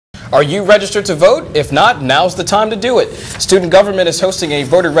Are you registered to vote? If not, now's the time to do it. Student government is hosting a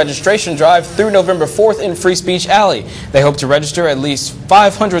voter registration drive through November 4th in Free Speech Alley. They hope to register at least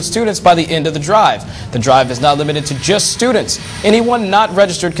 500 students by the end of the drive. The drive is not limited to just students. Anyone not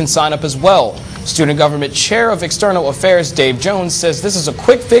registered can sign up as well. Student government chair of external affairs Dave Jones says this is a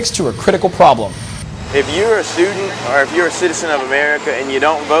quick fix to a critical problem. If you're a student or if you're a citizen of America and you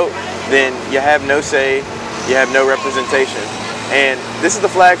don't vote, then you have no say, you have no representation. And this is the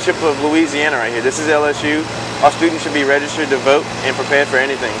flagship of Louisiana right here. This is LSU. Our students should be registered to vote and prepared for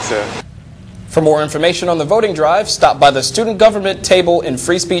anything. For more information on the voting drive, stop by the student government table in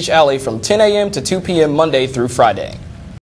Free Speech Alley from 10 a.m. to 2 p.m. Monday through Friday.